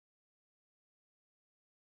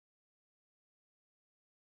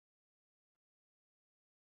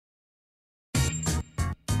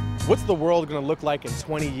What's the world going to look like in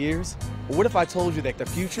 20 years? Well, what if I told you that the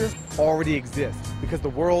future already exists because the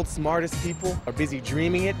world's smartest people are busy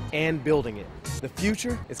dreaming it and building it. The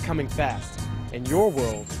future is coming fast, and your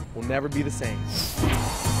world will never be the same.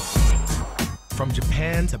 From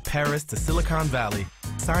Japan to Paris to Silicon Valley,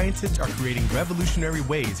 scientists are creating revolutionary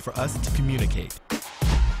ways for us to communicate.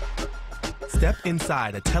 Step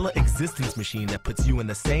inside a tele-existence machine that puts you in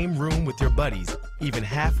the same room with your buddies, even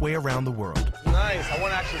halfway around the world. Nice. I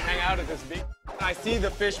want to actually hang out at this beach. I see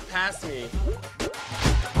the fish pass me.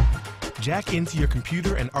 Jack into your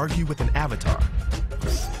computer and argue with an avatar.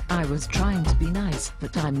 I was trying to be nice,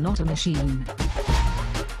 but I'm not a machine.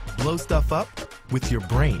 Blow stuff up with your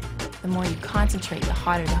brain. The more you concentrate, the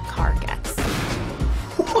hotter the car gets.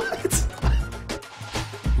 What?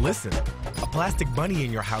 Listen, a plastic bunny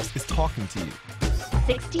in your house is talking to you.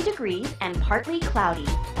 60 degrees and partly cloudy.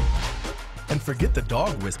 And forget the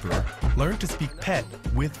dog whisperer. Learn to speak pet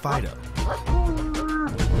with Fido.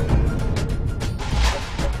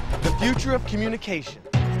 The future of communication.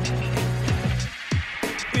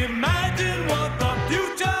 Imagine what the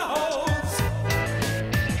future holds.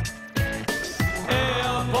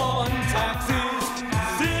 Airborne taxis,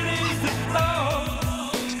 cities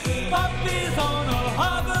afloat, puppies on a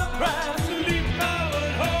hovercraft,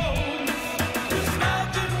 sleep-powered homes.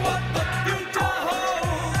 Imagine what the future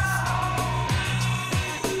holds.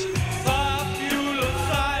 Popular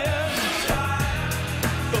science,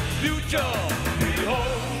 the future we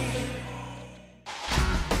hold.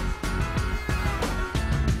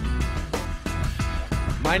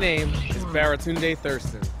 My name is Baratunde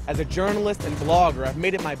Thurston. As a journalist and blogger, I've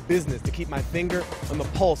made it my business to keep my finger on the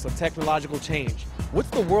pulse of technological change. What's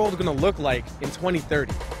the world going to look like in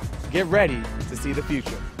 2030? Get ready to see the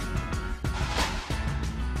future.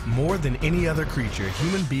 More than any other creature,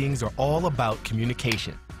 human beings are all about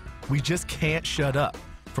communication. We just can't shut up.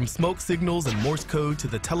 From smoke signals and Morse code to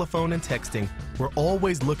the telephone and texting, we're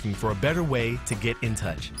always looking for a better way to get in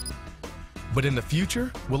touch. But in the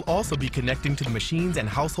future, we'll also be connecting to the machines and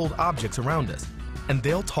household objects around us, and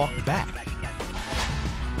they'll talk back.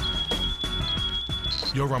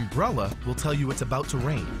 Your umbrella will tell you it's about to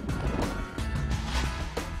rain.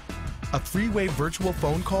 A three-way virtual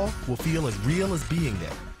phone call will feel as real as being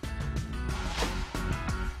there.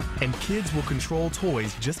 And kids will control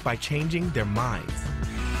toys just by changing their minds.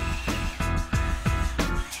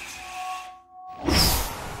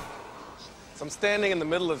 I'm standing in the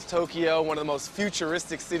middle of Tokyo, one of the most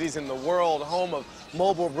futuristic cities in the world, home of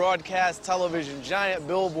mobile broadcast, television, giant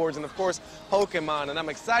billboards, and of course, Pokemon. And I'm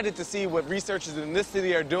excited to see what researchers in this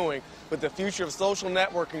city are doing with the future of social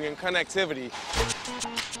networking and connectivity.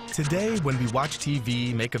 Today, when we watch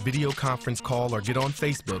TV, make a video conference call, or get on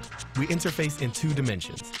Facebook, we interface in two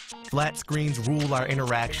dimensions. Flat screens rule our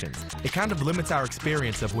interactions. It kind of limits our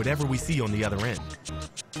experience of whatever we see on the other end.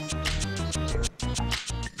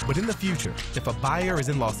 But in the future, if a buyer is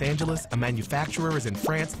in Los Angeles, a manufacturer is in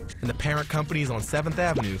France, and the parent company is on 7th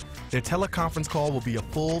Avenue, their teleconference call will be a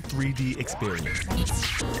full 3D experience.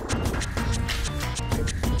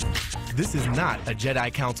 This is not a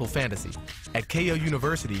Jedi Council fantasy. At Keio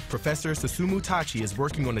University, Professor Susumu Tachi is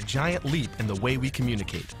working on a giant leap in the way we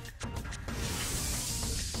communicate.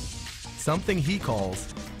 Something he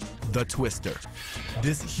calls the Twister.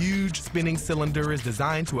 This huge spinning cylinder is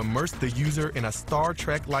designed to immerse the user in a Star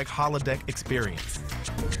Trek-like holodeck experience.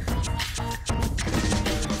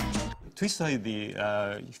 Twister is the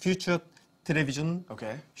future television,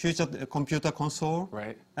 future computer console,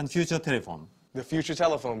 and future telephone. The future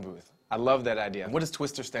telephone booth. I love that idea. What does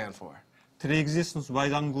Twister stand for? Tele-existence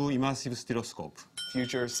wide-angle immersive stereoscope.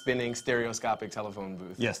 Future spinning stereoscopic telephone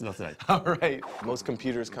booth. Yes, that's right. All right. Most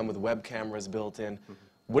computers come with web cameras built in.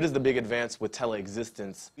 What is the big advance with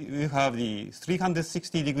tele-existence? You have the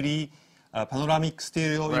 360-degree panoramic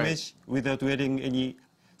stereo image without wearing any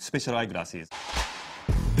special eyeglasses.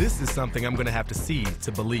 This is something I'm going to have to see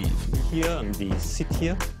to believe. Here, and the seat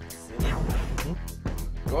here.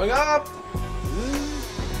 Going up!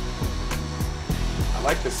 I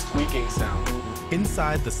like the squeaking sound.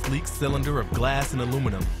 Inside the sleek cylinder of glass and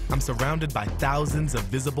aluminum, I'm surrounded by thousands of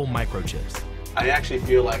visible microchips. I actually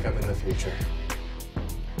feel like I'm in the future.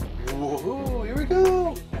 Woohoo, here we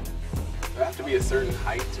go! I have to be a certain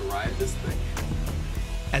height to ride this thing.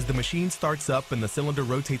 As the machine starts up and the cylinder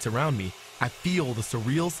rotates around me, I feel the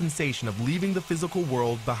surreal sensation of leaving the physical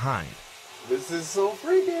world behind. This is so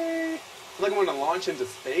freaky! It's like I'm going to launch into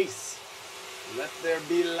space. Let there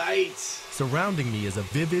be light. Surrounding me is a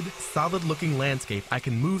vivid, solid-looking landscape I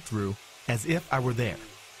can move through as if I were there.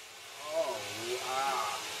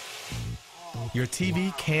 Your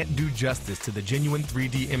TV can't do justice to the genuine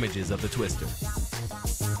 3D images of the Twister.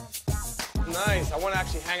 nice. I want to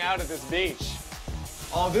actually hang out at this beach.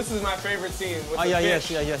 Oh, this is my favorite scene with the yes,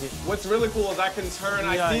 fish. yes. What's really cool is I can turn,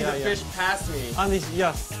 I see the fish past me. And it's,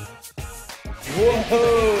 yes,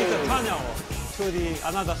 Whoa! it's a tunnel to the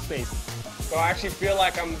another space. So I actually feel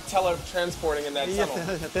like I'm teletransporting in that tunnel.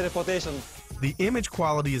 Yes, teleportation. The image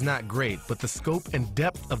quality is not great, but the scope and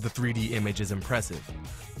depth of the 3D image is impressive.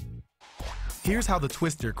 Here's how the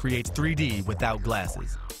Twister creates 3D without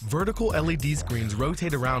glasses. Vertical LED screens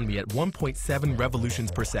rotate around me at 1.7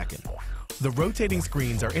 revolutions per second. The rotating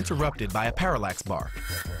screens are interrupted by a parallax bar.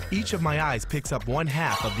 Each of my eyes picks up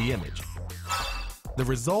 1/2 of the image. The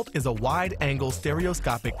result is a wide-angle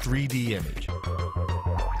stereoscopic 3D image.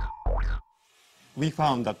 We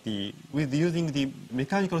found that with using the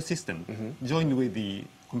mechanical system joined with the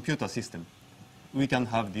computer system, we can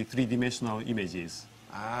have the three-dimensional images.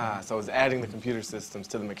 Ah, so it's adding the computer systems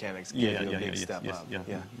to the mechanics. Give you a big step up.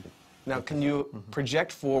 Now, can you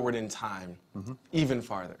project forward in time even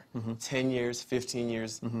farther? 10 years, 15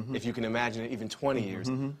 years, if you can imagine it, even 20 years.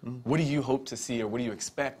 What do you hope to see, or what do you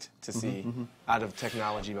expect to see out of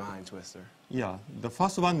technology behind Twister? Yeah, the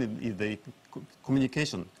first one is the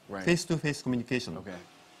communication, face-to-face communication. Okay.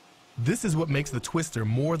 This is what makes the Twister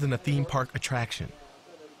more than a theme park attraction.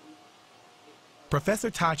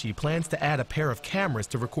 Professor Tachi plans to add a pair of cameras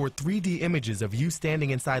to record 3D images of you standing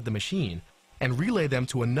inside the machine and relay them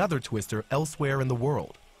to another Twister elsewhere in the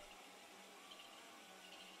world.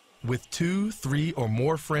 With 2, 3, or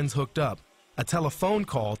more friends hooked up, a telephone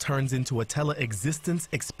call turns into a tele-existence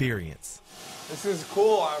experience. This is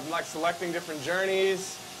cool. I'm like selecting different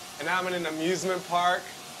journeys, and now I'm in an amusement park.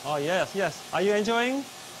 Oh, yes, yes. Are you enjoying?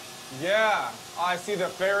 Yeah. Oh, I see the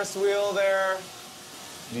Ferris wheel there.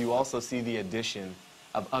 Do you also see the addition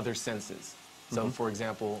of other senses? So, for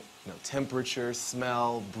example, temperature,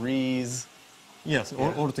 smell, breeze. Yes,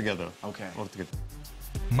 all together. Okay. All together.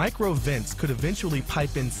 Micro vents could eventually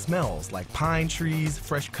pipe in smells like pine trees,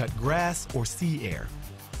 fresh-cut grass, or sea air.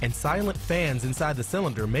 And silent fans inside the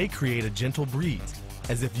cylinder may create a gentle breeze,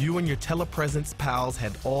 as if you and your telepresence pals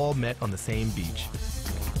had all met on the same beach.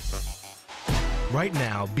 Right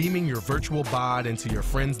now, beaming your virtual bod into your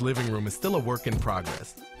friend's living room is still a work in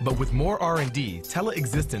progress. But with more R&D,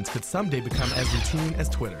 tele-existence could someday become as routine as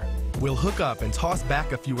Twitter. We'll hook up and toss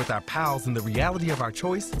back a few with our pals in the reality of our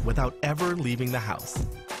choice without ever leaving the house.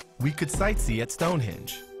 We could sightsee at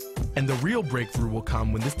Stonehenge. And the real breakthrough will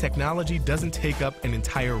come when this technology doesn't take up an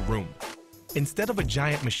entire room. Instead of a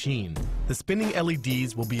giant machine, the spinning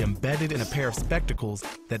LEDs will be embedded in a pair of spectacles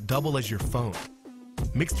that double as your phone.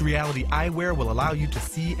 Mixed reality eyewear will allow you to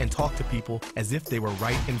see and talk to people as if they were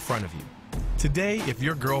right in front of you. Today, if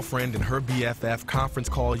your girlfriend and her BFF conference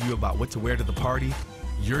call you about what to wear to the party,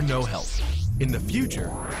 you're no help. In the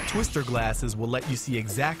future, Twister glasses will let you see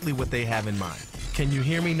exactly what they have in mind. Can you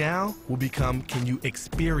hear me now will become, can you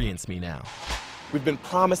experience me now? We've been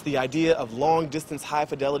promised the idea of long-distance,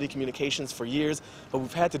 high-fidelity communications for years, but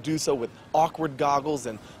we've had to do so with awkward goggles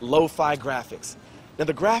and lo-fi graphics. Now,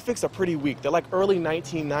 the graphics are pretty weak. They're like early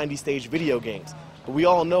 1990 stage video games. But we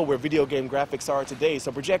all know where video game graphics are today,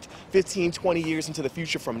 so project 15, 20 years into the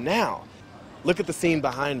future from now. Look at the scene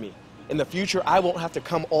behind me. In the future, I won't have to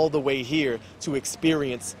come all the way here to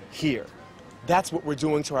experience here. That's what we're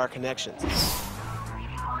doing to our connections.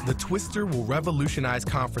 The Twister will revolutionize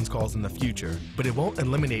conference calls in the future, but it won't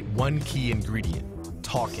eliminate one key ingredient: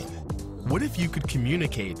 talking. What if you could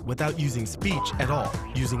communicate without using speech at all,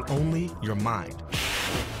 using only your mind?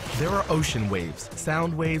 There are ocean waves,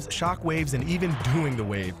 sound waves, shock waves, and even doing the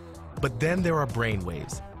wave. But then there are brain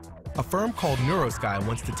waves. A firm called NeuroSky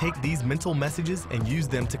wants to take these mental messages and use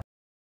them to